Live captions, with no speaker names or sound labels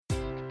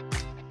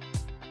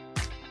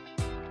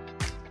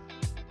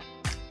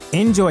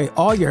Enjoy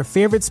all your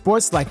favorite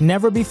sports like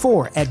never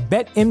before at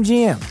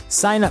BetMGM.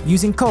 Sign up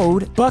using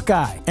code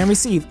Buckeye and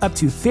receive up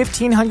to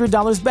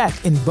 $1,500 back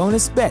in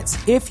bonus bets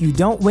if you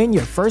don't win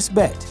your first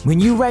bet. When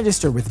you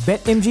register with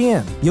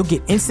BetMGM, you'll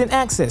get instant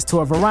access to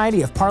a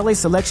variety of parlay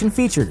selection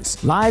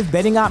features, live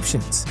betting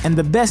options, and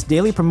the best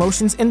daily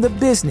promotions in the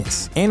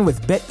business. And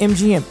with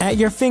BetMGM at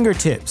your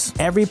fingertips,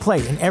 every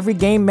play and every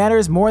game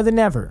matters more than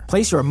ever.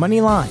 Place your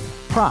money line,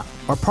 prop,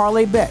 or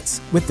parlay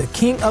bets with the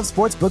king of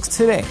sportsbooks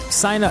today.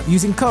 Sign up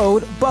using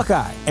code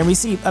Buckeye and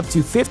receive up to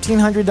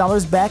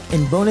 $1,500 back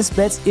in bonus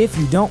bets if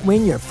you don't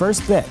win your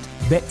first bet.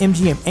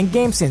 BetMGM and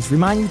GameSense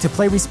remind you to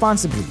play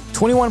responsibly.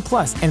 21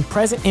 plus and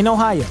present in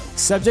Ohio,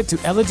 subject to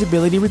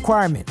eligibility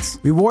requirements.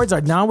 Rewards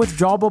are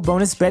non-withdrawable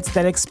bonus bets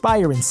that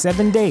expire in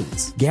 7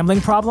 days. Gambling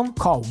problem?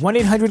 Call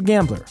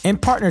 1-800-GAMBLER. In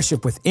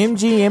partnership with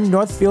MGM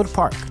Northfield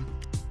Park.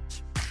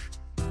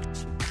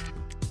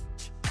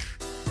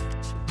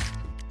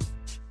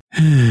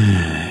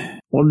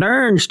 Well,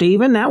 darn,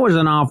 Stephen, that was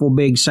an awful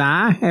big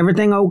sigh.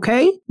 Everything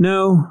okay?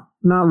 No,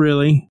 not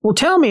really. Well,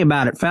 tell me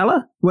about it,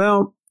 fella.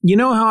 Well, you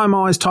know how I'm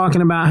always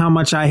talking about how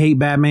much I hate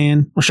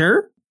Batman? Well,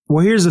 sure.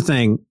 Well, here's the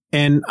thing,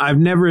 and I've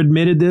never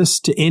admitted this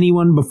to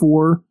anyone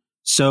before,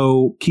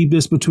 so keep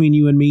this between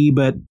you and me,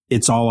 but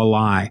it's all a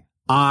lie.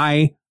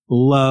 I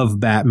love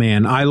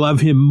Batman. I love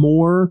him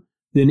more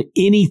than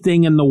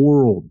anything in the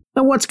world.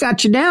 Now, what's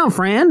got you down,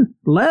 friend?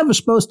 Love is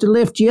supposed to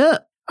lift you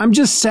up. I'm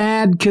just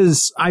sad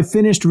because I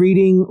finished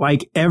reading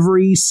like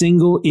every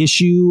single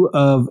issue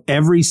of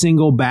every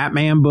single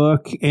Batman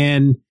book,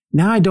 and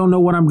now I don't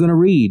know what I'm going to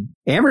read.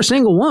 Every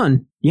single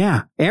one?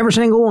 Yeah. Every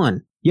single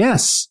one?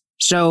 Yes.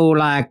 So,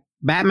 like,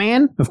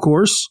 Batman? Of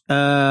course.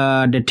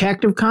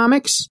 Detective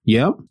Comics?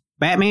 Yep.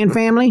 Batman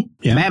Family?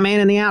 Yeah. Batman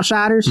and the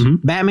Outsiders?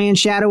 Mm-hmm. Batman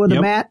Shadow of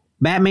the Bat?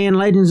 Batman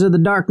Legends of the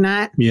Dark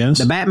Knight? Yes.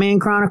 The Batman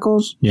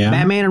Chronicles? Yeah.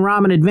 Batman and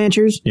Robin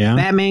Adventures? Yeah.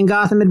 Batman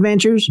Gotham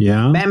Adventures?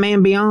 Yeah.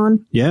 Batman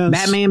Beyond? Yes.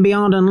 Batman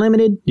Beyond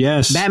Unlimited?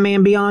 Yes.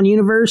 Batman Beyond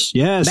Universe?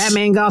 Yes.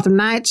 Batman Gotham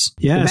Knights?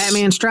 Yes. The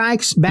Batman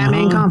Strikes?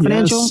 Batman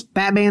Confidential? Yes.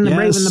 Batman the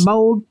Brave and the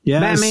Bold? Yes.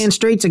 Batman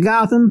Streets of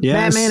Gotham?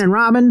 Yes. Batman and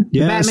Robin?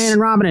 Yes. Batman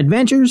and Robin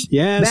Adventures?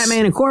 Yes.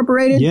 Batman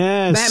Incorporated?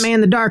 Yes. Batman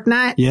the Dark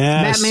Knight?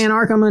 Yes. Batman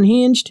Arkham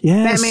Unhinged?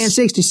 Yes. Batman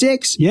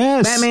 66?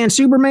 Yes. Batman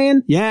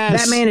Superman?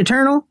 Yes. Batman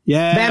Eternal?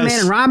 Yes.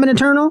 Batman and Robin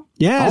Eternal?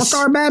 Yes.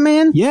 All-Star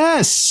Batman?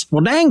 Yes.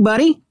 Well, dang,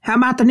 buddy. How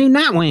about the new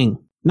Nightwing?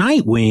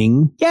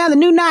 Nightwing? Yeah, the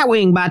new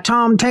Nightwing by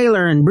Tom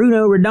Taylor and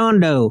Bruno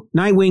Redondo.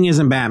 Nightwing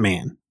isn't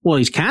Batman. Well,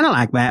 he's kind of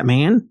like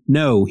Batman.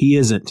 No, he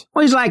isn't.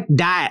 Well, he's like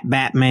Diet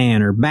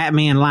Batman or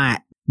Batman Light.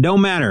 Don't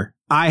matter.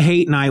 I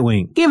hate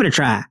Nightwing. Give it a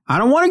try. I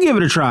don't want to give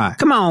it a try.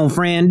 Come on,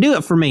 friend. Do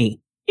it for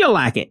me. You'll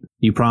like it.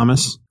 You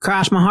promise?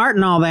 Cross my heart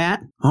and all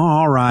that. Oh,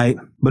 all right.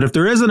 But if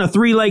there isn't a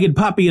three-legged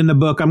puppy in the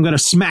book, I'm going to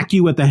smack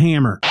you with the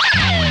hammer.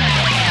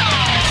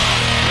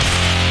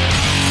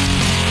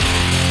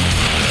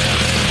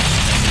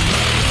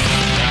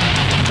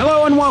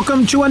 Hello and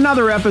welcome to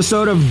another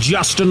episode of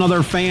Just Another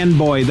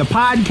Fanboy, the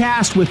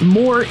podcast with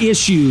more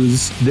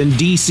issues than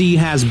DC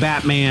has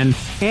Batman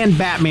and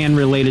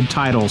Batman-related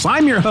titles.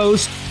 I'm your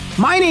host.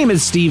 My name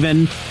is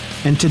Steven,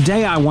 and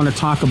today I want to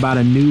talk about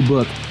a new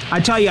book. I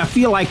tell you, I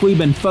feel like we've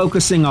been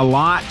focusing a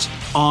lot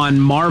on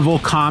Marvel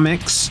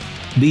Comics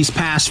these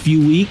past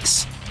few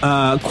weeks.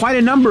 Quite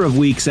a number of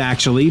weeks,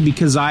 actually,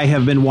 because I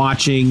have been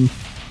watching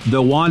the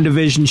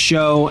WandaVision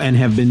show and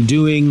have been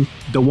doing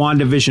the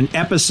WandaVision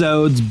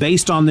episodes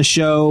based on the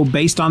show,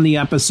 based on the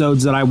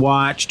episodes that I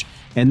watched.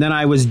 And then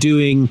I was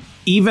doing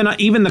even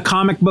the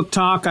comic book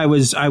talk. I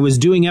was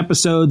doing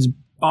episodes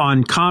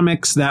on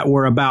comics that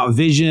were about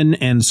Vision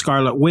and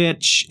Scarlet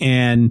Witch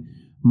and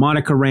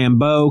Monica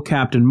Rambeau,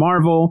 Captain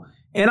Marvel.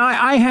 And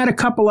I had a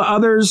couple of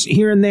others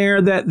here and there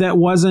that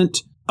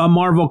wasn't a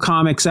Marvel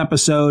Comics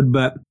episode,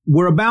 but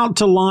we're about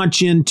to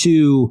launch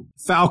into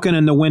Falcon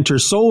and the Winter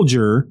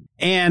Soldier.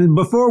 And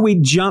before we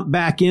jump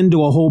back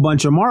into a whole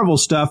bunch of Marvel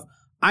stuff,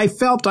 I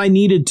felt I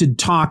needed to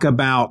talk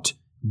about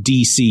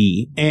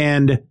DC.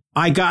 And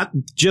I got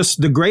just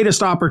the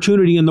greatest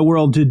opportunity in the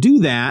world to do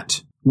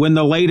that when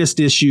the latest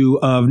issue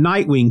of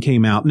Nightwing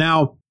came out.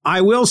 Now,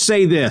 I will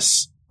say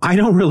this. I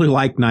don't really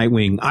like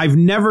Nightwing. I've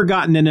never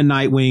gotten into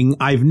Nightwing.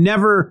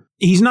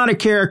 He's not a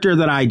character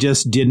that I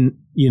just didn't,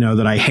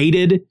 that I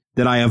hated,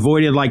 that I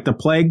avoided like the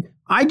plague.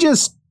 I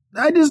just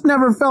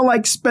never felt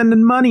like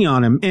spending money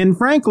on him. And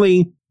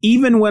frankly,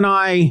 even when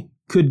I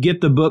could get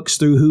the books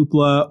through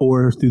Hoopla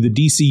or through the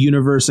DC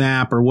Universe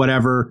app or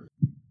whatever,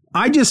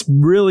 I just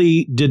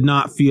really did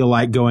not feel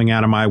like going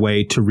out of my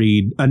way to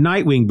read a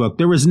Nightwing book.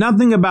 There was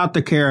nothing about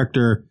the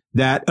character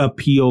that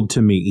appealed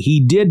to me.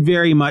 He did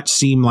very much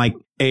seem like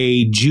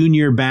a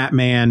junior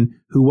Batman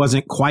who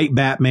wasn't quite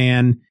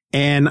Batman.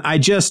 And I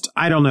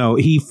don't know.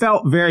 He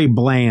felt very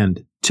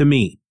bland to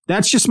me.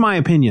 That's just my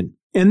opinion.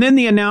 And then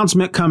the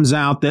announcement comes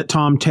out that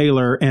Tom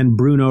Taylor and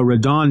Bruno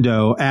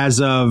Redondo,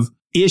 as of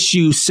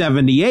issue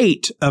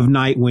 78 of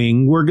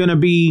Nightwing, were going to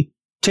be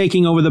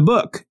taking over the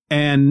book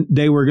and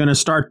they were going to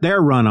start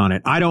their run on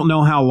it. I don't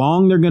know how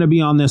long they're going to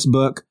be on this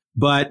book,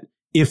 but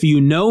if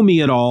you know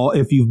me at all,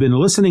 if you've been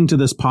listening to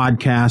this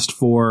podcast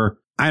for,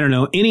 I don't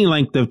know, any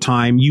length of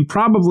time, you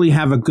probably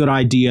have a good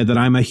idea that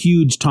I'm a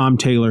huge Tom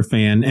Taylor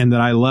fan and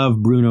that I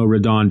love Bruno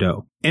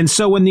Redondo. And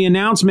so when the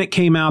announcement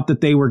came out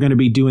that they were going to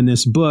be doing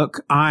this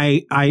book,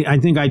 I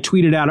think I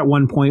tweeted out at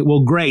one point,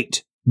 well,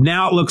 great.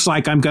 Now it looks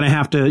like I'm going to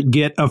have to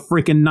get a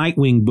freaking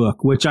Nightwing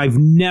book, which I have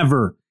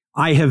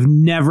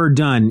never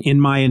done in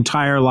my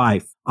entire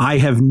life. I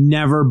have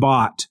never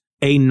bought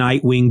a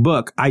Nightwing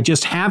book. I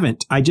just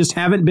haven't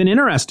been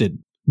interested.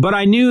 But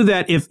I knew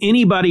that if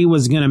anybody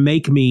was going to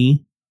make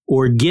me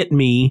or get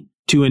me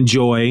to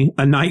enjoy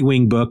a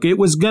Nightwing book, it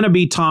was going to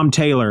be Tom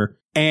Taylor.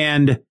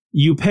 And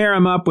you pair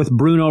him up with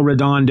Bruno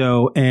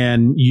Redondo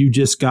and you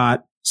just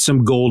got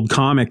some gold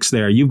comics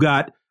there. You've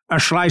got a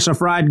slice of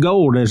fried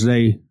gold, as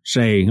they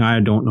say. I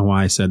don't know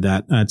why I said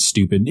that. That's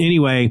stupid.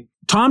 Anyway,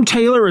 Tom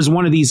Taylor is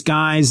one of these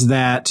guys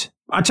that,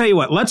 I'll tell you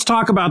what, let's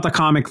talk about the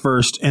comic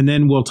first, and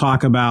then we'll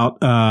talk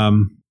about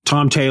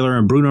Tom Taylor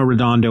and Bruno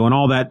Redondo and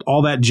all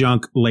that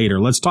junk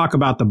later. Let's talk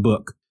about the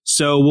book.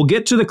 So we'll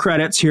get to the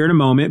credits here in a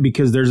moment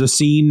because there's a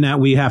scene that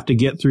we have to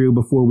get through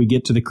before we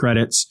get to the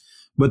credits.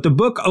 But the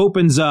book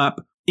opens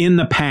up in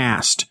the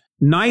past.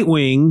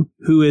 Nightwing,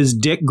 who is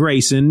Dick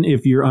Grayson,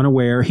 if you're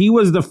unaware, he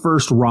was the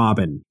first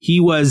Robin. He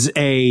was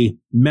a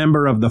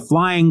member of the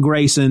Flying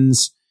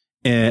Graysons,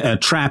 a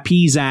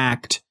trapeze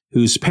act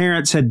whose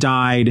parents had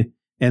died,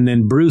 and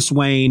then Bruce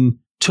Wayne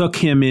took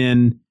him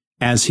in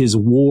as his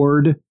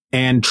ward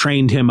and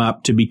trained him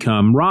up to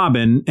become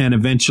Robin, and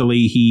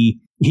eventually he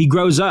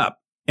grows up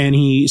and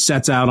he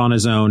sets out on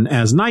his own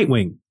as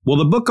Nightwing. Well,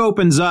 the book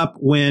opens up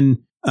when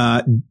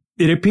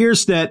it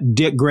appears that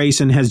Dick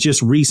Grayson has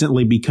just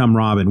recently become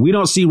Robin. We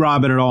don't see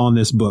Robin at all in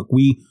this book.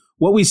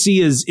 What we see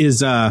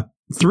is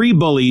three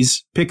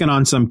bullies picking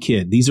on some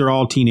kid. These are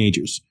all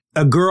teenagers.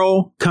 A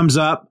girl comes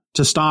up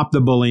to stop the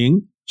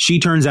bullying. She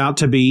turns out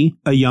to be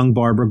a young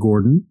Barbara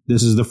Gordon.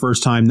 This is the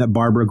first time that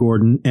Barbara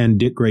Gordon and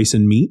Dick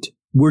Grayson meet.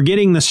 We're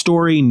getting the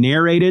story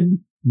narrated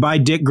by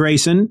Dick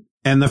Grayson,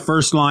 and the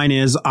first line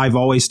is, "I've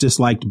always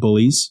disliked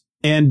bullies."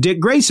 And Dick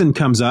Grayson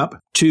comes up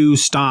to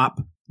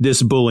stop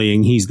this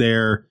bullying. He's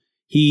there.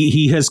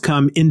 He has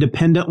come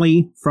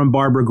independently from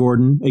Barbara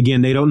Gordon.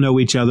 Again, they don't know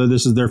each other.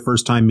 This is their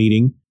first time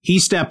meeting. He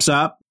steps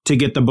up to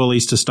get the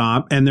bullies to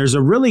stop. And there's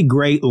a really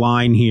great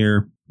line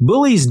here.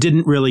 Bullies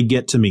didn't really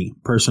get to me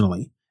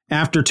personally.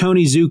 After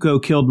Tony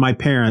Zuko killed my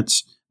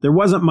parents, there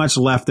wasn't much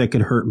left that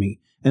could hurt me.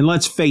 And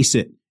let's face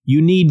it,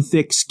 you need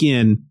thick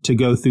skin to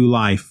go through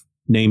life,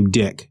 named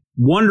Dick.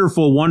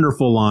 Wonderful,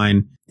 wonderful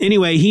line.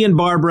 Anyway, he and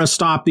Barbara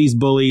stop these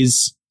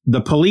bullies.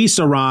 The police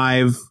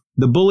arrive.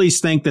 The bullies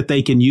think that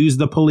they can use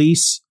the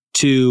police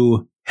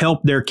to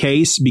help their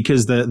case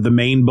because the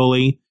main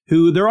bully,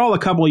 who they're all a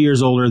couple of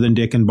years older than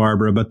Dick and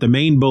Barbara, but the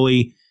main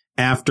bully,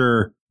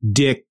 after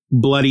Dick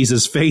bloodies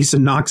his face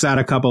and knocks out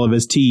a couple of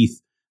his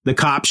teeth, the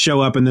cops show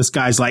up and this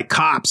guy's like,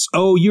 "Cops,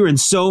 oh, you're in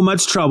so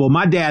much trouble.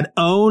 My dad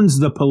owns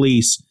the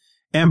police."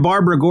 And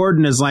Barbara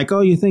Gordon is like,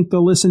 "Oh, you think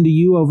they'll listen to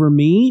you over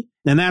me?"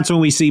 And that's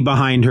when we see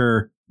behind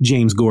her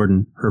James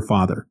Gordon, her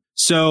father.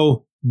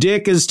 So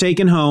Dick is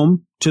taken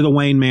home to the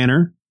Wayne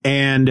Manor.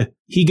 And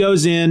he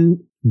goes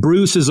in,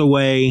 Bruce is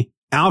away,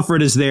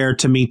 Alfred is there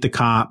to meet the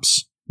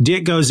cops.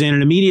 Dick goes in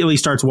and immediately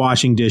starts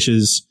washing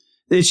dishes.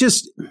 There's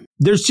just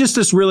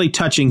this really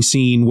touching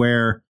scene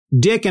where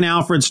Dick and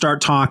Alfred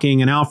start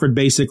talking, and Alfred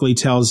basically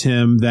tells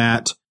him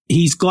that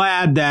he's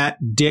glad that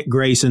Dick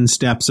Grayson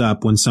steps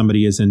up when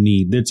somebody is in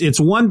need. It's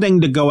one thing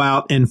to go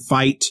out and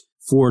fight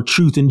for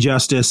truth and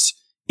justice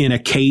in a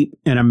cape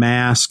and a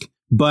mask.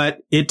 But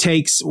it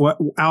takes, what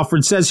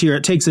Alfred says here,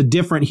 it takes a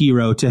different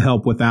hero to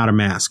help without a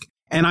mask.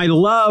 And I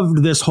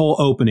loved this whole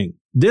opening.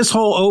 This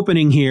whole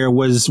opening here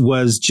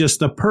was just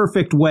the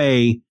perfect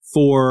way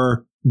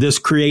for this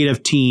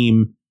creative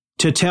team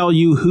to tell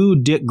you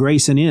who Dick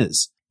Grayson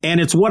is.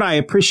 And it's what I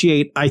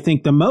appreciate, I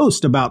think, the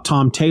most about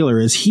Tom Taylor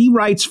is he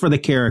writes for the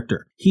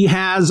character. He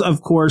has,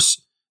 of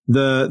course,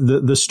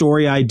 the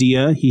story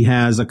idea. He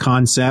has a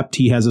concept.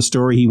 He has a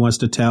story he wants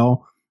to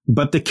tell.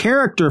 But the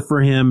character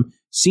for him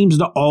seems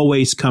to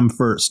always come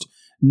first.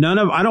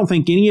 I don't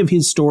think any of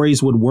his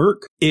stories would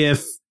work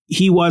if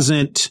he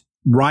wasn't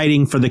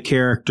writing for the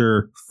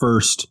character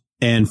first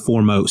and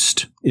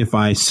foremost, if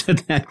I said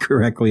that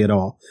correctly at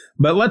all.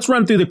 But let's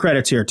run through the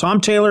credits here.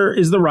 Tom Taylor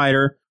is the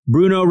writer.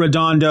 Bruno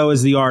Redondo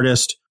is the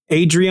artist.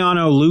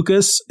 Adriano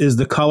Lucas is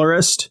the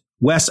colorist.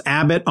 Wes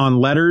Abbott on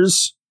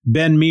letters.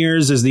 Ben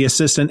Mears is the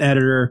assistant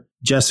editor.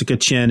 Jessica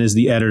Chen is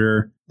the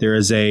editor. There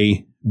is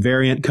a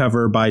variant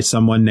cover by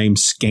someone named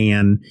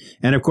Scan.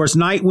 And of course,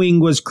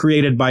 Nightwing was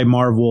created by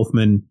Marv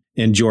Wolfman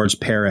and George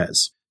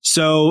Perez.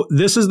 So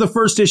this is the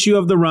first issue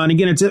of the run.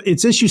 Again,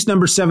 it's issue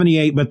number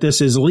 78, but this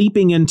is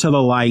Leaping into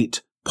the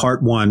Light,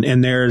 part 1.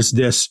 And there's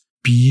this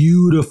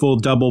beautiful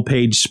double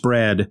page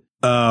spread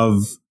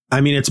of,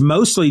 it's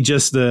mostly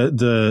just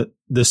the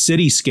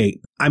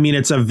cityscape.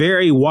 It's a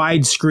very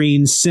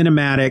widescreen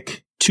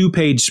cinematic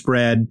 2-page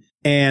spread,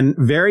 and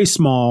very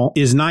small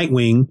is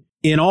Nightwing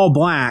in all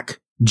black,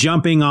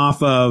 jumping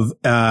off of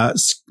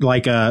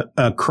like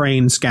a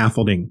crane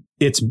scaffolding.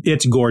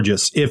 It's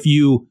gorgeous. If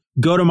you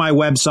go to my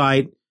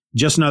website,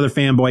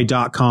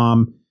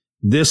 justanotherfanboy.com,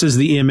 this is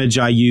the image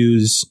I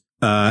use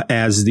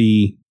as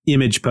the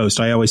image post.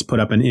 I always put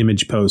up an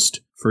image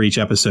post for each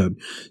episode.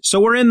 So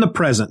we're in the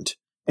present,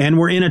 and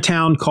we're in a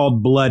town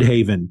called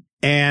Bloodhaven.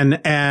 And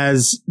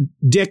as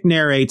Dick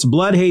narrates,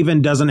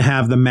 Bloodhaven doesn't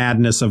have the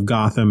madness of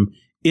Gotham.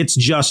 It's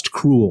just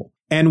cruel.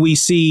 And we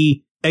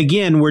see,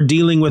 again, we're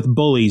dealing with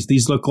bullies.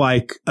 These look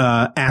like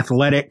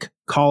athletic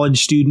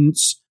college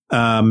students,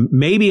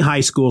 maybe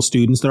high school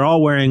students. They're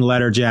all wearing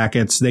letter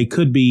jackets. They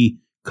could be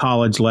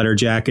college letter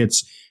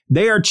jackets.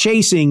 They are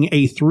chasing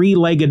a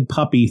 3-legged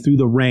puppy through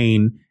the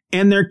rain,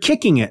 and they're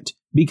kicking it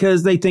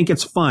because they think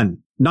it's fun.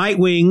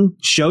 Nightwing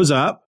shows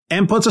up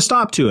and puts a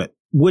stop to it,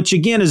 which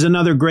again is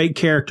another great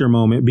character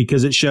moment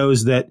because it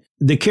shows that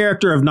the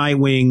character of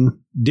Nightwing,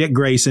 Dick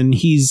Grayson,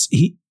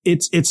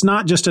 it's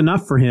not just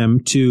enough for him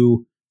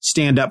to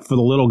stand up for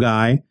the little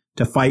guy,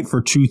 to fight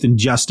for truth and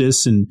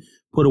justice and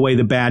put away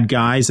the bad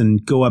guys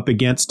and go up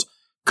against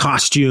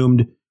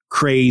costumed,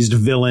 crazed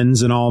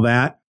villains and all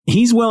that.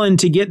 He's willing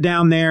to get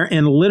down there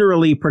and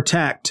literally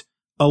protect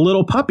a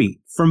little puppy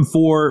from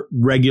 4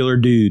 regular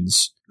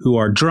dudes who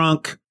are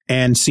drunk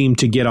and seem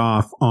to get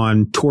off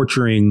on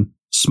torturing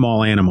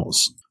small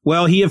animals.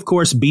 Well, he, of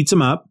course, beats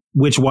him up,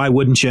 which why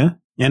wouldn't you?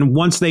 And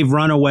once they've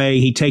run away,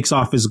 he takes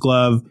off his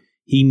glove.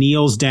 He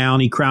kneels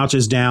down, he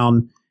crouches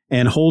down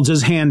and holds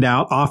his hand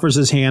out, offers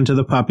his hand to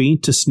the puppy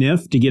to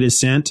sniff, to get his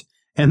scent.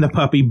 And the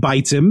puppy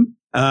bites him.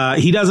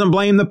 He doesn't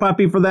blame the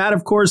puppy for that.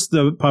 Of course,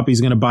 the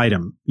puppy's going to bite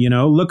him. You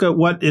know, look at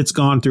what it's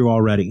gone through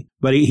already.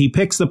 But he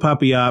picks the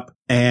puppy up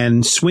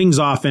and swings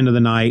off into the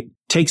night,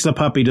 takes the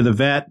puppy to the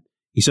vet.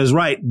 He says,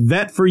 right,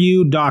 vet for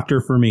you,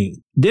 doctor for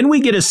me. Then we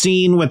get a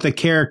scene with a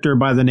character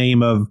by the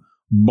name of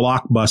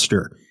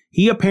Blockbuster.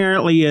 He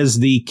apparently is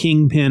the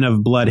kingpin of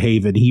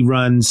Bloodhaven. He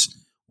runs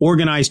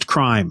organized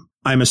crime,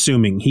 I'm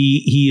assuming.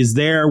 He is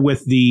there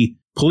with the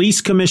police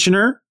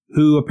commissioner,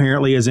 who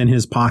apparently is in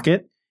his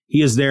pocket.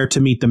 He is there to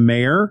meet the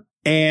mayor.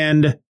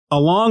 And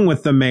along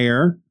with the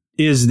mayor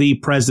is the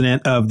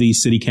president of the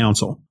city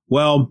council.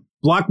 Well,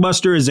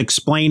 Blockbuster is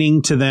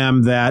explaining to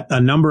them that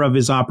a number of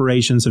his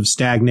operations have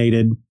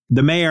stagnated.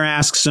 The mayor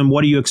asks him,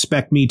 what do you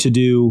expect me to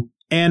do?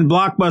 And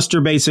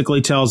Blockbuster basically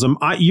tells him,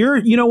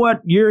 you know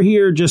what? You're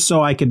here just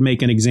so I could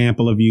make an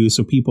example of you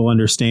so people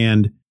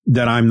understand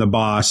that I'm the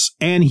boss.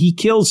 And he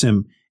kills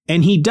him.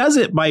 And he does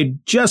it by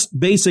just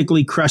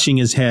basically crushing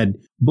his head.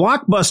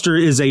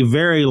 Blockbuster is a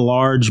very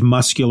large,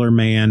 muscular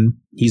man.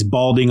 He's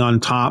balding on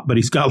top, but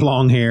he's got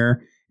long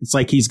hair. It's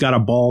like he's got a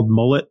bald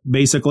mullet,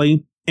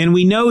 basically. And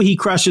we know he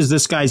crushes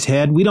this guy's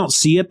head. We don't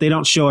see it. They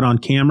don't show it on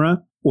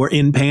camera or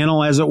in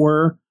panel, as it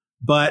were.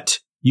 But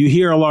you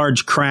hear a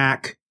large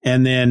crack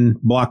and then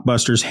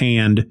Blockbuster's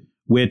hand,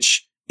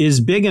 which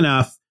is big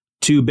enough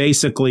to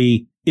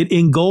basically, it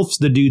engulfs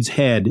the dude's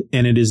head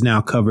and it is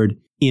now covered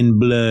in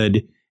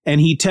blood. And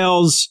he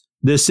tells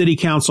the city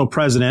council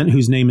president,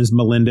 whose name is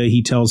Melinda,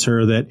 he tells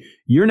her that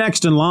you're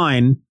next in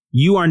line.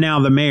 You are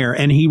now the mayor.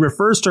 And he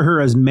refers to her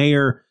as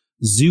Mayor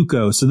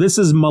Zuko. So this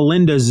is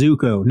Melinda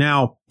Zuko.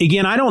 Now,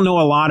 again, I don't know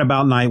a lot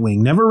about Nightwing.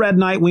 Never read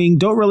Nightwing.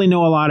 Don't really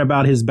know a lot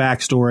about his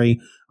backstory.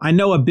 I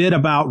know a bit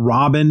about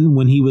Robin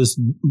when he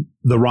was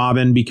the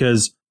Robin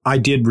because I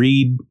did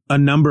read a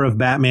number of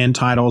Batman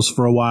titles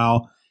for a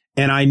while.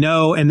 And I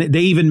know, and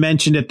they even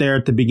mentioned it there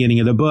at the beginning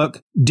of the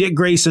book, Dick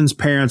Grayson's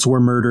parents were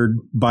murdered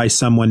by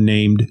someone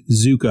named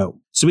Zuko.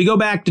 So we go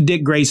back to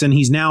Dick Grayson.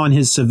 He's now in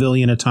his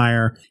civilian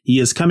attire. He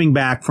is coming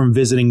back from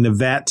visiting the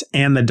vet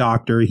and the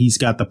doctor. He's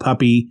got the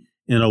puppy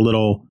in a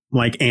little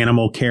like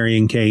animal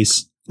carrying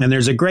case. And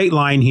there's a great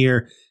line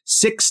here,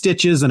 6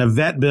 stitches and a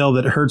vet bill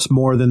that hurts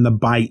more than the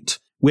bite,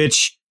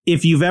 which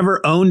if you've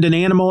ever owned an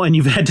animal and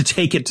you've had to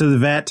take it to the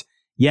vet,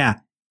 yeah,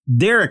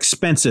 they're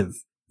expensive.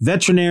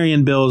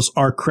 Veterinarian bills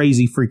are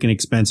crazy freaking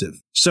expensive.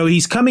 So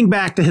he's coming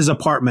back to his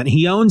apartment.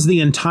 He owns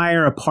the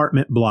entire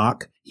apartment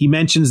block. He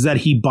mentions that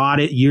he bought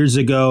it years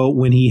ago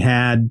when he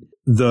had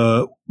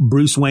the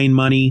Bruce Wayne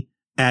money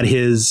at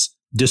his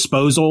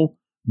disposal.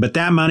 But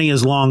that money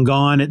is long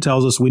gone. It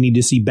tells us we need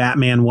to see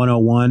Batman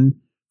 101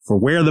 for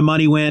where the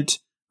money went.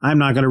 I'm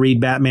not going to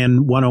read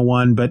Batman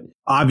 101, but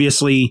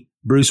obviously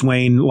Bruce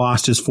Wayne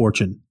lost his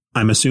fortune,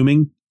 I'm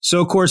assuming.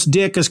 So, of course,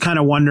 Dick is kind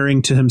of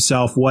wondering to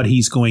himself what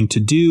he's going to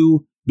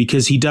do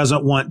because he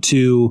doesn't want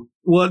to.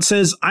 Well, it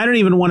says, I don't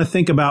even want to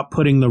think about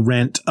putting the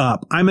rent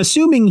up. I'm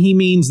assuming he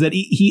means that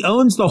he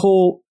owns the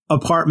whole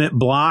apartment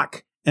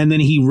block and then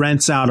he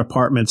rents out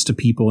apartments to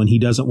people and he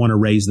doesn't want to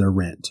raise their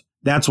rent.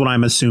 That's what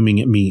I'm assuming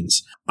it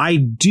means. I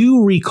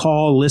do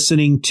recall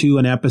listening to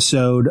an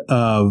episode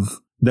of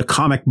the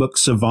Comic Book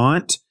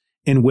Savant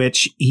in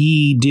which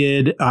he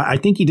did, I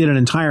think he did an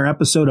entire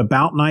episode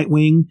about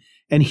Nightwing.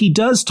 And he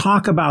does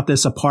talk about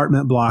this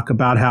apartment block,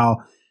 about how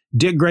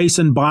Dick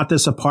Grayson bought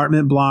this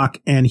apartment block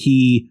and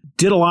he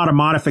did a lot of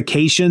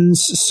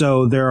modifications.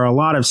 So there are a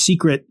lot of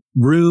secret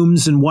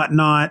rooms and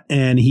whatnot,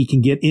 and he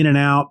can get in and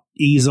out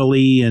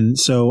easily. And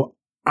so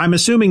I'm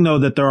assuming, though,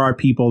 that there are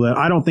people that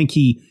I don't think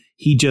he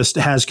just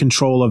has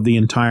control of the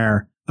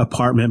entire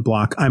apartment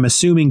block. I'm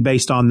assuming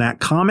based on that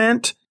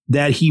comment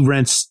that he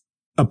rents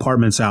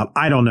apartments out.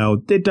 I don't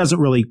know. It doesn't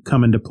really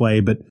come into play,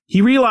 but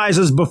he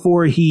realizes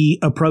before he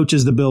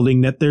approaches the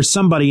building that there's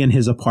somebody in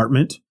his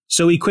apartment.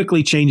 So he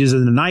quickly changes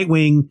into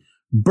Nightwing,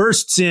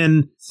 bursts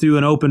in through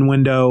an open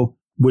window,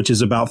 which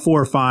is about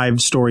 4 or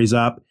 5 stories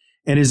up,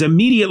 and is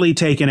immediately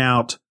taken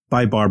out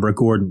by Barbara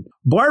Gordon.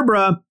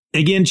 Barbara,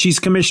 again, she's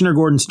Commissioner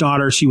Gordon's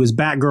daughter. She was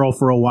Batgirl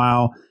for a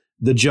while.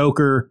 The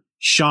Joker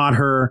shot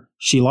her.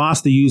 She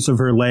lost the use of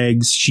her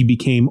legs. She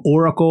became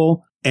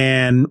Oracle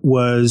and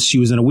she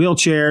was in a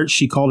wheelchair.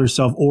 She called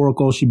herself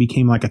Oracle. She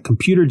became like a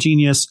computer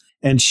genius,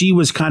 and she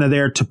was kind of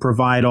there to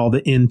provide all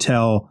the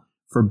intel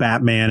for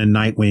Batman and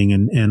Nightwing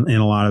and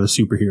a lot of the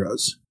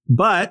superheroes.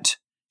 But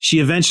she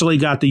eventually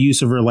got the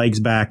use of her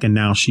legs back, and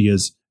now she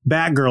is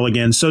Batgirl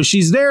again. So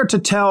she's there to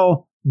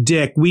tell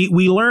Dick. We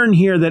learn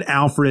here that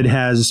Alfred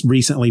has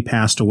recently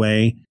passed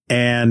away,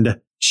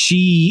 and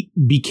she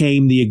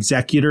became the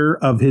executor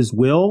of his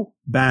will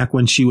back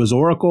when she was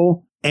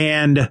Oracle.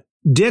 And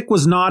Dick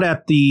was not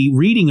at the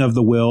reading of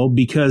the will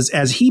because,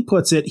 as he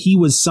puts it, he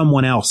was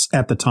someone else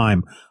at the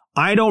time.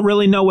 I don't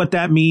really know what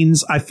that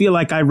means. I feel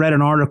like I read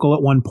an article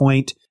at one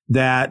point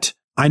that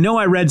I know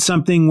I read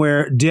something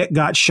where Dick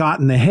got shot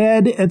in the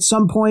head at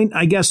some point,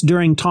 I guess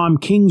during Tom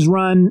King's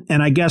run.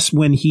 And I guess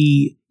when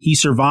he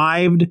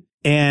survived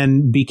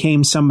and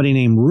became somebody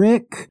named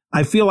Rick.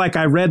 I feel like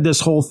I read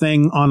this whole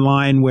thing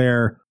online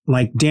where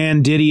like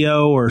Dan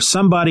Didio or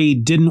somebody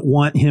didn't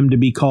want him to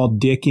be called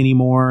Dick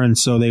anymore. And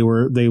so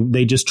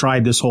they just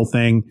tried this whole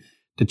thing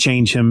to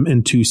change him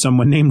into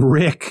someone named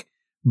Rick.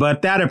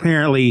 But that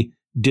apparently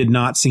did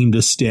not seem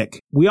to stick.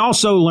 We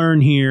also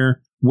learn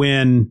here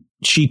when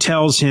she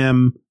tells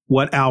him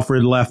what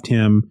Alfred left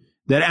him,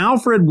 that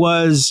Alfred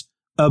was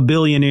a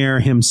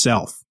billionaire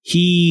himself.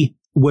 He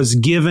was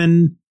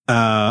given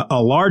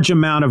a large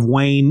amount of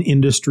Wayne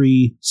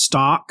Industry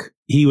stock.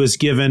 He was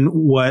given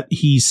what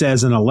he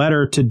says in a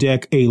letter to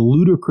Dick, a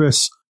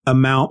ludicrous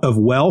amount of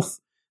wealth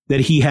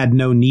that he had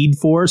no need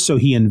for. So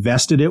he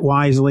invested it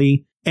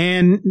wisely.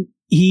 And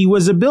he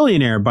was a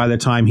billionaire by the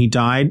time he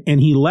died, and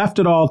he left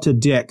it all to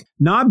Dick,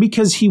 not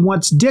because he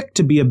wants Dick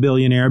to be a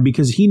billionaire,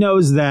 because he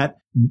knows that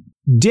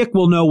Dick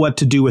will know what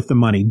to do with the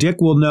money.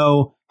 Dick will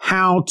know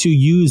how to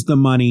use the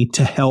money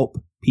to help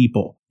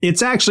people.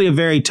 It's actually a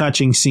very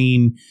touching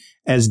scene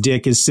as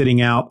Dick is sitting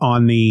out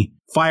on the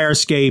fire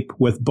escape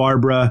with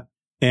Barbara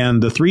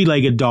and the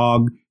 3-legged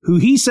dog, who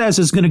he says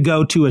is going to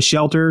go to a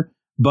shelter.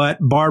 But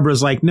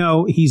Barbara's like,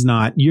 no, he's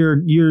not.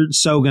 You're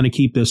so going to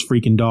keep this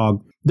freaking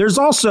dog. There's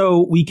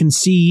also, we can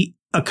see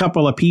a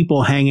couple of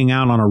people hanging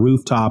out on a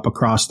rooftop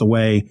across the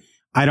way.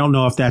 I don't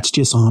know if that's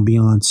just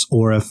ambiance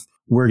or if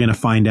we're going to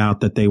find out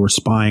that they were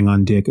spying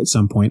on Dick at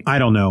some point. I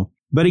don't know.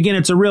 But again,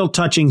 it's a real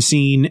touching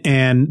scene.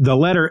 And the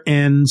letter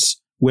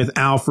ends with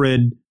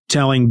Alfred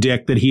telling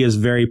Dick that he is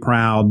very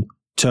proud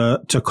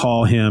to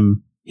call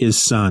him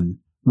his son,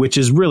 which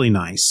is really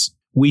nice.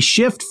 We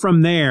shift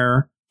from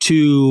there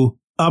to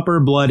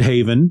Upper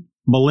Bloodhaven.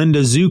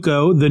 Melinda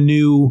Zucco, the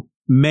new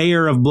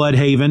mayor of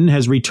Bloodhaven,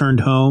 has returned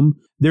home.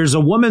 There's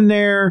a woman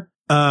there,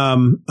 a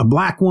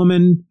black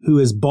woman who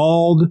is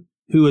bald,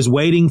 who is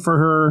waiting for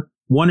her,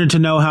 wanted to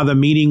know how the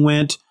meeting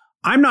went.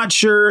 I'm not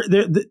sure.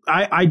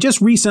 I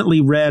just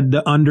recently read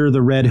the Under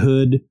the Red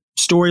Hood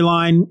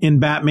storyline in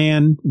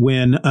Batman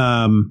when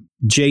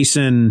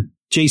Jason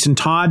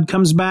Todd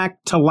comes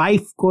back to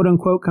life, quote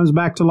unquote, comes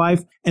back to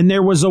life. And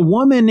there was a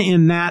woman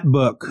in that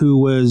book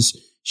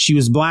she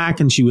was black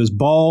and she was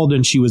bald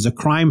and she was a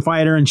crime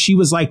fighter. And she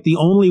was like the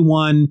only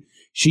one.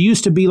 She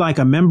used to be like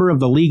a member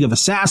of the League of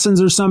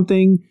Assassins or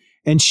something.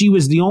 And she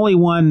was the only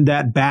one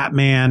that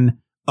Batman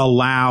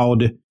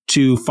allowed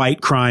to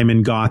fight crime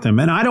in Gotham.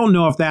 And I don't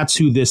know if that's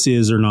who this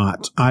is or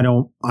not. I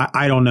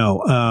don't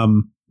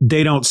know.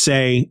 They don't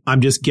say. I'm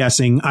just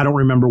guessing. I don't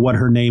remember what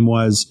her name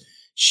was.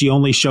 She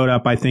only showed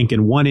up, I think,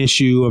 in one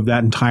issue of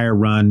that entire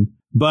run.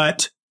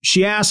 But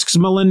she asks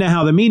Melinda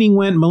how the meeting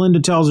went. Melinda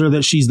tells her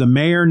that she's the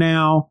mayor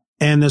now.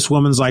 And this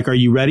woman's like, are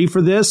you ready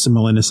for this? And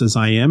Melinda says,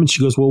 I am. And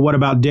she goes, well, what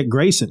about Dick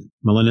Grayson?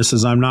 Melinda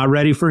says, I'm not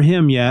ready for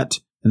him yet.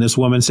 And this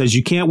woman says,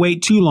 you can't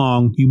wait too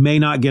long. You may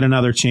not get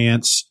another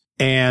chance.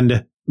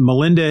 And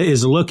Melinda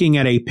is looking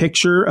at a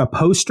picture, a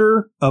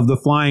poster of the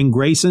Flying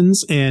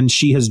Graysons, and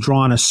she has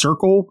drawn a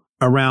circle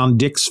around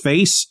Dick's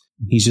face.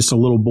 He's just a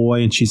little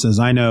boy. And she says,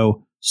 I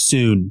know,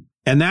 soon.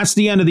 And that's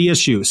the end of the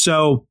issue.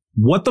 So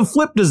what the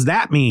flip does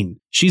that mean?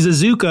 She's a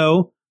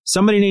Zucco.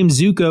 Somebody named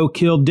Zucco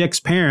killed Dick's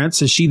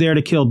parents. Is she there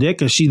to kill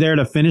Dick? Is she there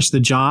to finish the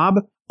job?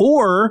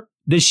 Or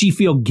does she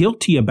feel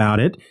guilty about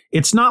it?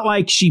 It's not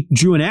like she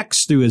drew an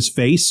X through his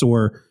face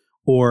or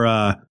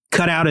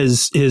cut out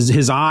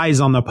his eyes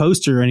on the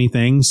poster or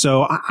anything.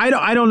 So I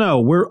don't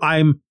know.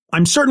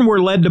 I'm certain we're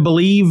led to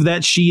believe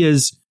that she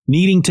is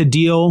needing to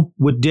deal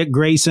with Dick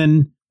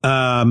Grayson,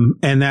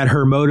 and that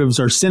her motives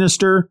are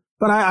sinister.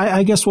 But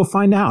I guess we'll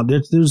find out.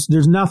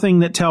 There's nothing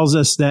that tells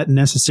us that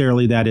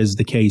necessarily that is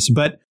the case.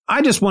 But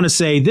I just want to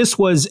say this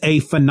was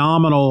a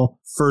phenomenal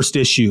first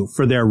issue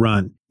for their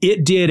run.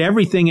 It did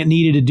everything it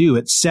needed to do.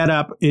 It set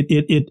up,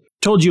 it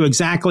told you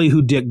exactly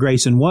who Dick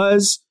Grayson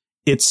was.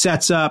 It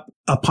sets up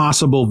a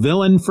possible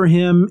villain for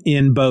him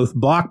in both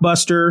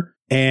Blockbuster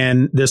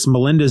and this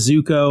Melinda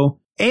Zuko.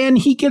 And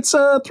he gets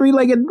a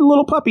 3-legged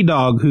little puppy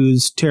dog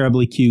who's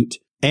terribly cute.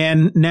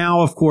 And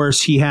now, of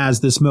course, he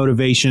has this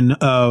motivation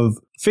of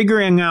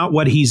figuring out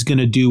what he's going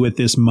to do with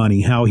this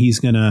money, how he's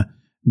going to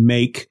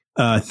make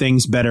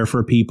things better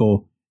for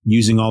people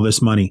using all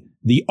this money.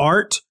 The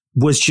art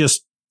was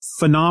just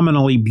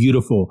phenomenally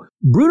beautiful.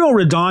 Bruno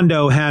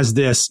Redondo has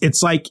this,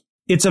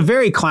 it's a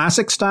very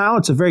classic style.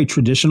 It's a very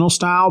traditional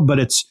style, but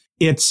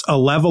it's a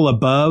level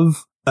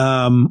above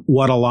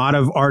what a lot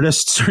of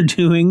artists are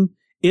doing.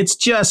 It's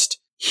just,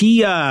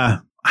 I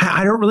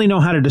don't really know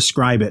how to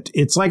describe it.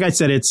 It's like I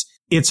said, it's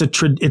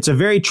a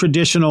very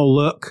traditional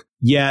look,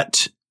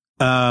 yet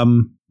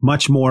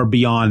much more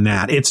beyond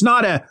that. It's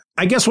not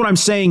I guess what I'm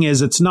saying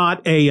is it's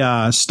not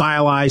a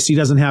stylized, he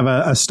doesn't have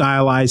a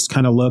stylized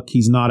kind of look.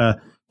 He's not a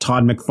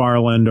Todd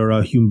McFarlane or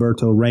a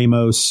Humberto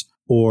Ramos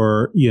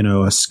or,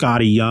 a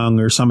Scotty Young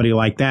or somebody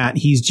like that.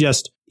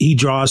 He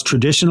draws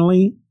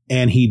traditionally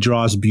and he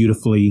draws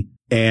beautifully.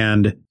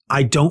 And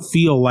I don't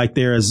feel like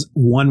there is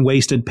one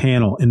wasted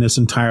panel in this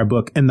entire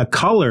book. And the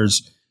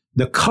colors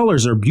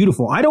are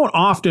beautiful. I don't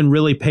often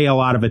really pay a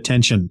lot of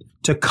attention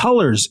to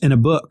colors in a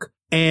book.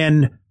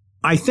 And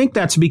I think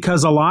that's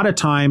because a lot of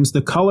times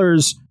the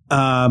colors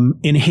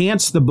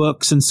enhance the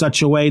books in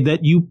such a way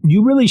that you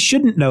really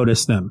shouldn't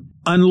notice them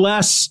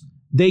unless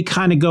they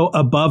kind of go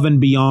above and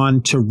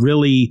beyond to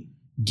really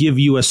give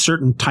you a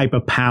certain type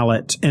of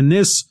palette. And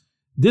this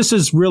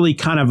is really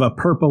kind of a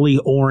purpley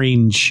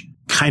orange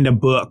kind of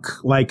book,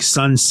 like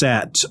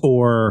Sunset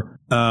or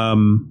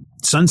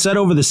Sunset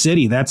Over the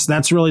City.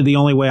 That's really the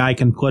only way I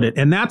can put it.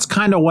 And that's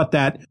kind of what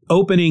that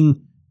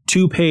opening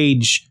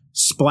 2-page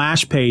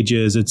splash page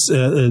is. It's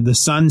the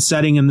sun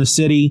setting in the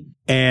city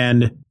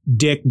and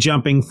Dick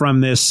jumping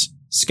from this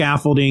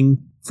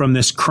scaffolding, from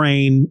this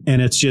crane,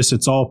 and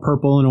it's all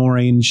purple and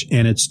orange,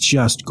 and it's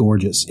just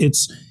gorgeous.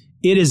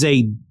 It is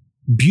a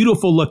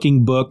beautiful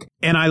looking book.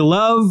 And I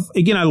love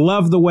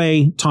the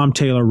way Tom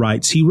Taylor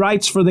writes. He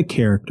writes for the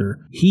character.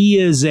 He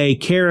is a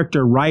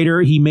character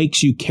writer. He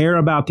makes you care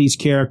about these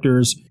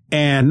characters.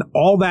 And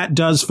all that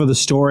does for the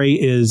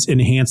story is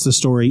enhance the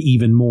story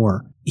even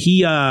more.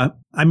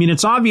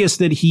 It's obvious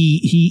that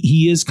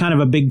he is kind of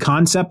a big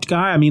concept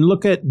guy. I mean,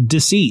 look at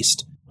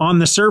Deceased. On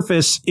the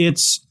surface,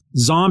 it's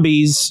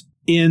zombies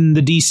in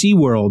the DC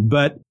world,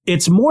 but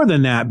it's more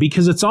than that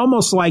because it's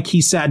almost like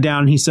he sat down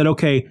and he said,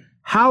 okay,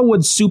 how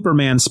would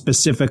Superman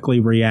specifically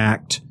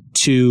react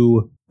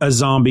to a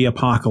zombie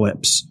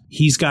apocalypse?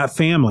 He's got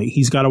family.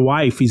 He's got a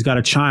wife. He's got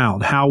a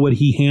child. How would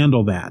he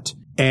handle that?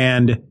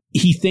 And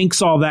he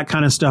thinks all that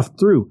kind of stuff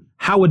through.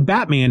 How would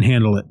Batman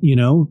handle it?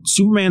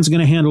 Superman's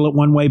going to handle it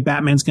one way.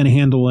 Batman's going to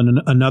handle it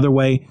another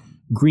way.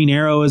 Green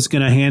Arrow is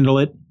going to handle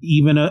it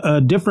even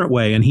a different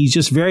way. And he's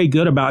just very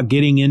good about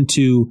getting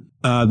into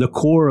the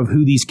core of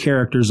who these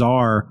characters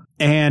are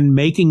and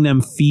making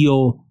them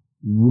feel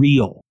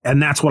real.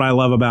 And that's what I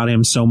love about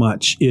him so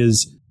much,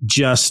 is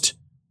just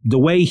the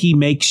way he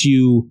makes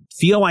you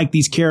feel like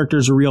these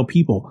characters are real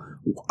people.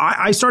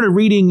 I started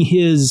reading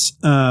his,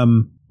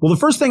 the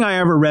first thing I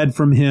ever read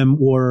from him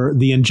were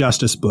the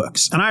Injustice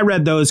books. And I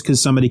read those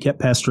because somebody kept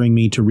pestering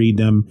me to read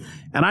them.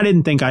 And I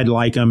didn't think I'd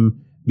like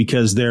them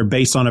because they're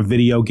based on a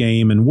video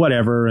game and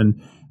whatever.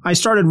 And I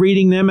started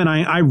reading them and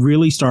I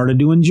really started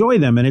to enjoy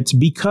them. And it's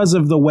because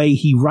of the way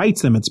he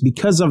writes them. It's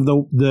because of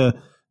the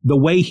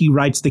way he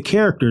writes the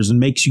characters and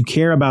makes you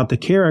care about the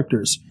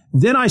characters.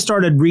 Then I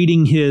started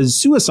reading his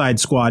Suicide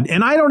Squad,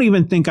 and I don't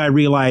even think I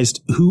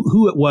realized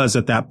who it was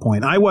at that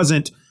point.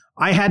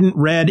 I hadn't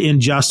read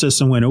Injustice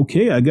and went,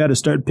 okay, I got to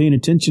start paying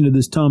attention to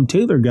this Tom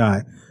Taylor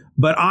guy.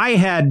 But I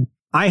had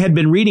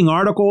been reading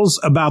articles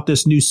about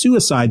this new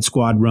Suicide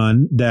Squad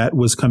run that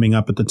was coming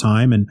up at the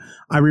time. And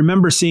I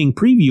remember seeing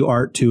preview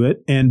art to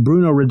it, and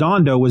Bruno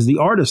Redondo was the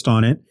artist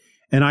on it.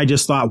 And I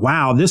just thought,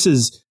 wow, this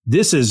is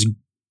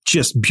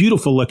just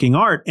beautiful looking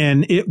art.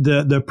 And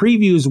the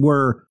previews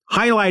were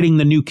highlighting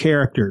the new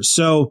characters.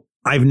 So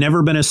I've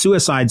never been a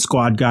Suicide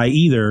Squad guy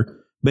either,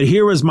 but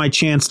here was my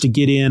chance to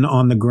get in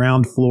on the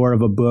ground floor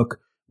of a book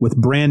with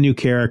brand new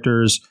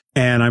characters.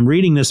 And I'm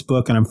reading this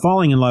book and I'm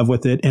falling in love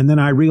with it. And then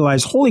I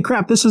realized, holy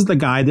crap, this is the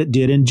guy that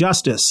did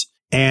Injustice.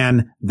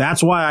 And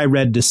that's why I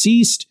read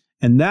Deceased.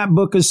 And that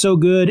book is so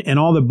good. And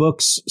all the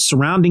books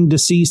surrounding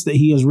Deceased that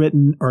he has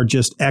written are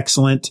just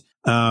excellent.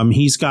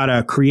 He's got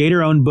a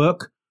creator-owned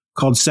book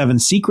called 7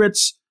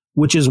 Secrets,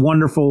 which is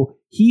wonderful.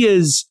 He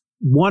is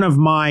one of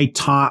my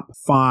top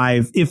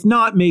 5, if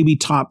not maybe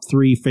top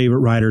 3 favorite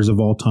writers of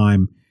all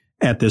time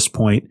at this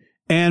point.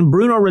 And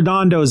Bruno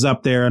Redondo is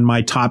up there in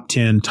my top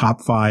 10,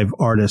 top 5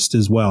 artists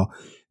as well.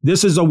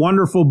 This is a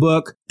wonderful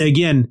book.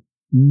 Again,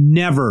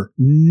 never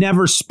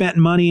spent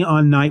money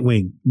on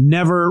Nightwing.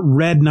 Never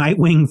read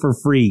Nightwing for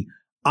free.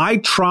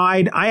 I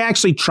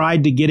actually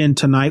tried to get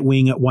into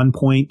Nightwing at one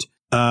point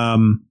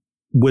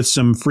with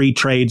some free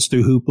trades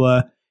through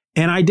Hoopla.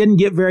 And I didn't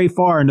get very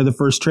far into the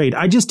first trade.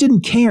 I just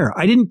didn't care.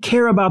 I didn't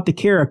care about the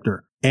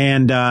character.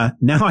 And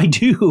now I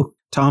do.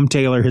 Tom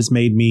Taylor has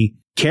made me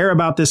care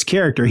about this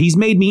character. He's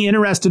made me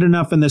interested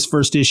enough in this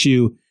first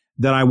issue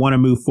that I want to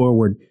move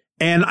forward.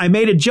 And I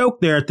made a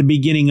joke there at the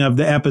beginning of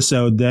the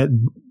episode that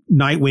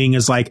Nightwing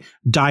is like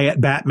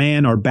Diet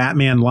Batman or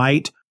Batman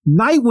Light.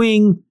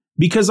 Nightwing,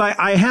 because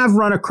I have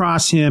run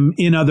across him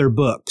in other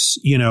books.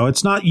 You know,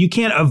 it's not, you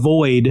can't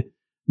avoid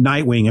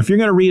Nightwing. If you're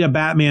going to read a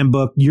Batman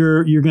book,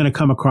 you're going to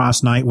come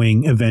across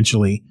Nightwing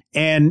eventually.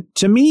 And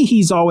to me,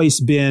 he's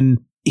always been,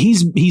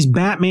 he's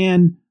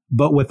Batman,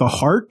 but with a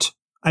heart,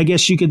 I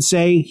guess you could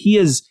say.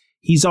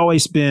 He's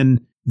always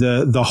been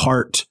the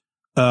heart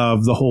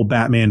of the whole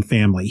Batman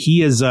family.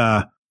 He is,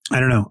 I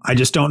don't know. I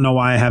just don't know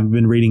why I haven't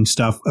been reading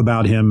stuff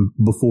about him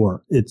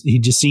before. He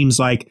just seems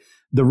like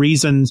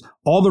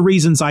all the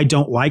reasons I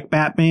don't like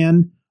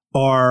Batman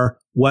are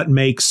what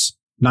makes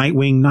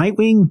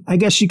Nightwing, I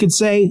guess you could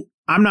say.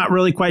 I'm not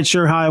really quite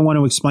sure how I want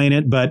to explain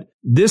it, but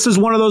this is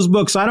one of those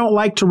books. I don't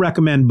like to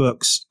recommend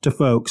books to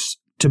folks,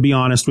 to be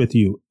honest with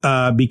you,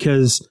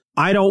 because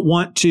I don't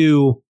like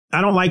to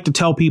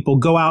tell people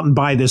go out and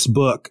buy this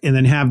book and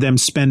then have them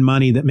spend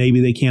money that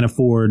maybe they can't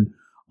afford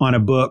on a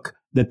book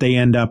that they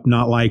end up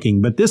not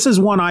liking. But this is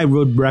one I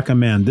would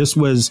recommend. This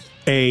was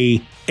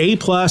A+,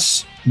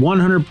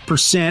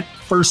 100%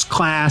 first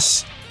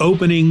class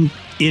opening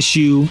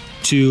issue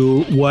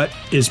to what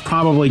is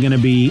probably going to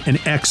be an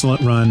excellent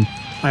run.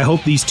 I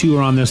hope these two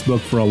are on this book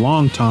for a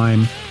long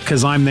time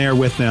because I'm there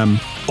with them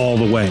all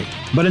the way.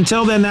 But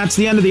until then, that's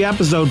the end of the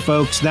episode,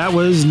 folks. That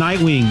was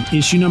Nightwing,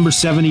 issue number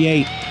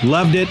 78.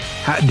 Loved it.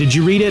 Did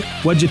you read it?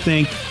 What'd you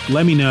think?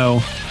 Let me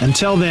know.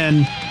 Until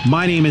then,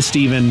 my name is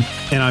Steven,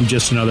 and I'm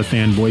just another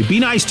fanboy. Be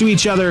nice to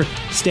each other.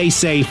 Stay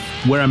safe.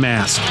 Wear a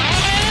mask.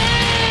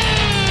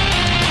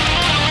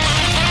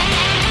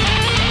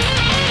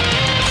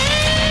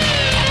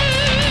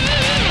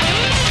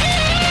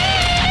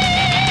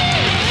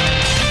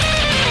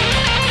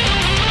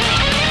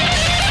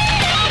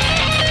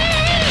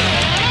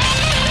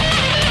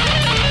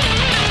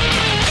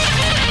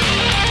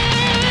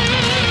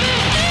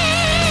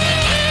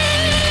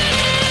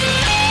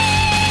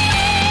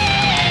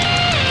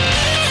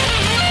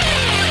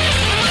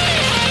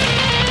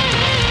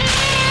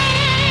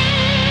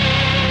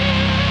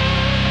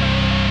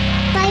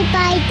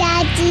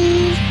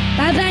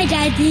 Bye-bye,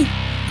 Daddy.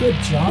 Good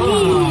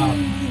job.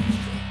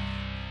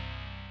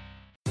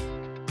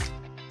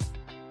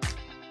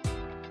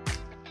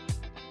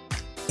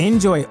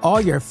 Enjoy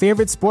all your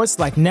favorite sports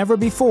like never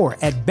before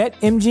at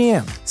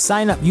BetMGM.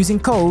 Sign up using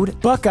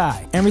code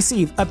Buckeye and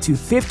receive up to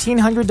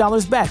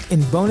 $1,500 back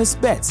in bonus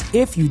bets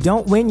if you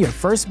don't win your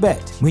first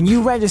bet. When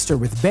you register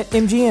with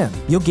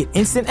BetMGM, you'll get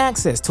instant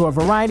access to a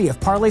variety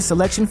of parlay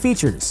selection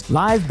features,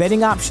 live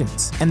betting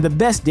options, and the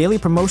best daily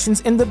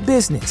promotions in the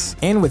business.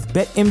 And with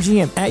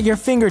BetMGM at your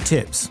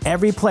fingertips,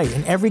 every play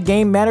and every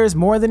game matters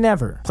more than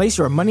ever. Place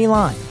your money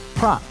line,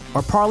 prop,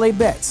 or parlay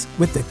bets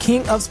with the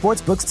king of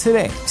sportsbooks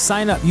today.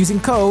 Sign up using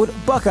code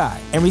Buckeye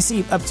and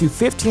receive up to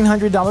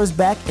 $1,500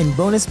 back in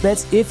bonus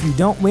bets if you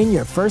don't win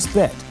your first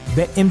bet.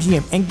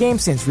 BetMGM and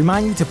GameSense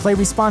remind you to play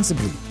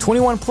responsibly.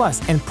 21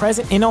 plus and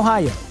present in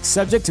Ohio,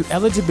 subject to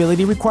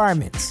eligibility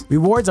requirements.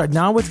 Rewards are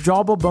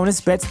non-withdrawable bonus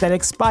bets that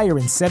expire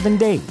in 7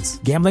 days.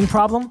 Gambling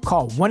problem?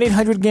 Call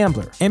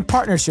 1-800-GAMBLER in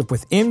partnership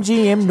with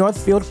MGM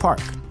Northfield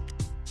Park.